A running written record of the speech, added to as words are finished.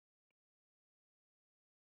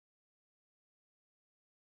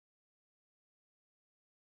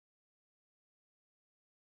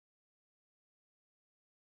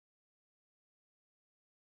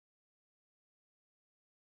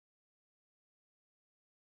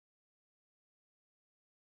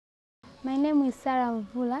My name is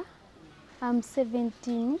Mvula. I'm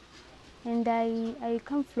 17 and I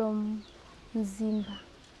come from Mzimba,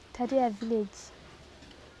 Taria village.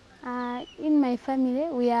 In my family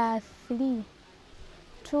we are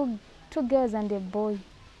two girls and a boy.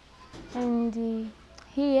 And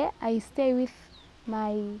here I stay with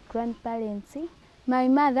my grandparents. My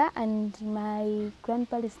mother and my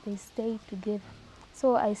grandparents, they stay together.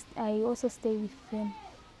 So I also stay with them.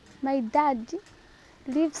 My dad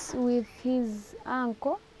lives with his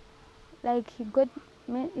uncle, like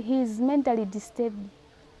he's mentally disturbed.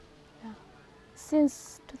 Yeah.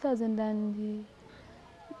 Since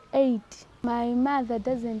 2008, my mother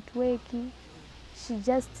doesn't work, she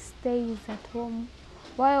just stays at home,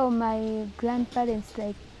 while my grandparents,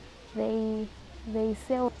 like, they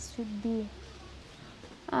sell street beer.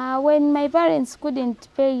 When my parents couldn't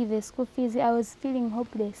pay the school fees, I was feeling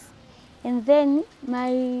hopeless. And then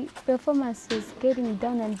my performance was getting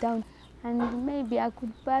down and down. And maybe I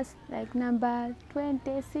could pass like number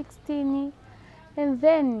 20, 16. And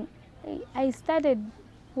then I started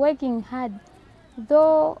working hard.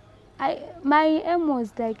 Though my aim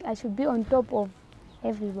was like I should be on top of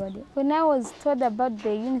everybody. When I was told about the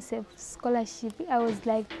Unicef scholarship, I was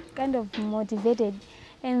like kind of motivated.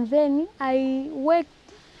 And then I worked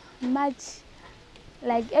much,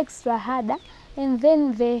 like extra harder, and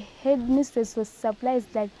then the headmistress was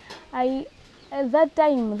surprised. Like at that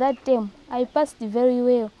term I passed very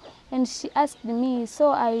well, and she asked me,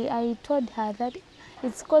 so I told her that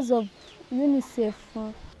it's because of UNICEF.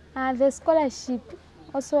 The scholarship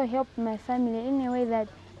also helped my family in a way that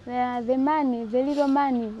the little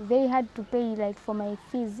money they had to pay, like for my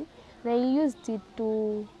fees, they used it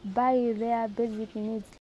to buy their basic needs.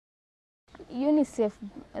 UNICEF,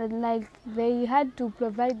 like they had to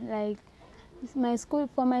provide like my school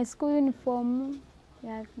uniform,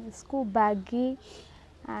 like school bag,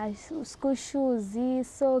 school shoes,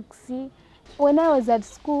 socks. When I was at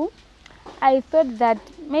school, I thought that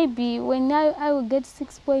maybe when I will get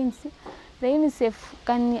 6 points, the UNICEF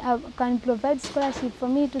can provide scholarship for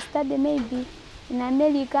me to study maybe in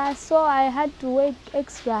America. So I had to work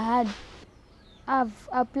extra hard. I've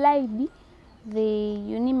applied the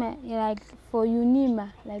UNIMA, like for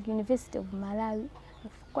UNIMA, like University of Malawi,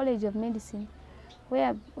 College of Medicine,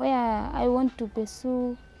 where I want to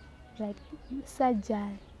pursue like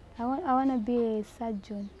surgery. I want to be a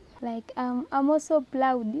surgeon. Like I'm also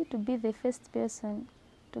proud to be the first person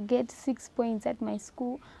to get 6 points at my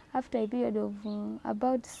school after a period of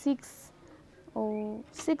about 6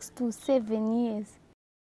 to 7 years.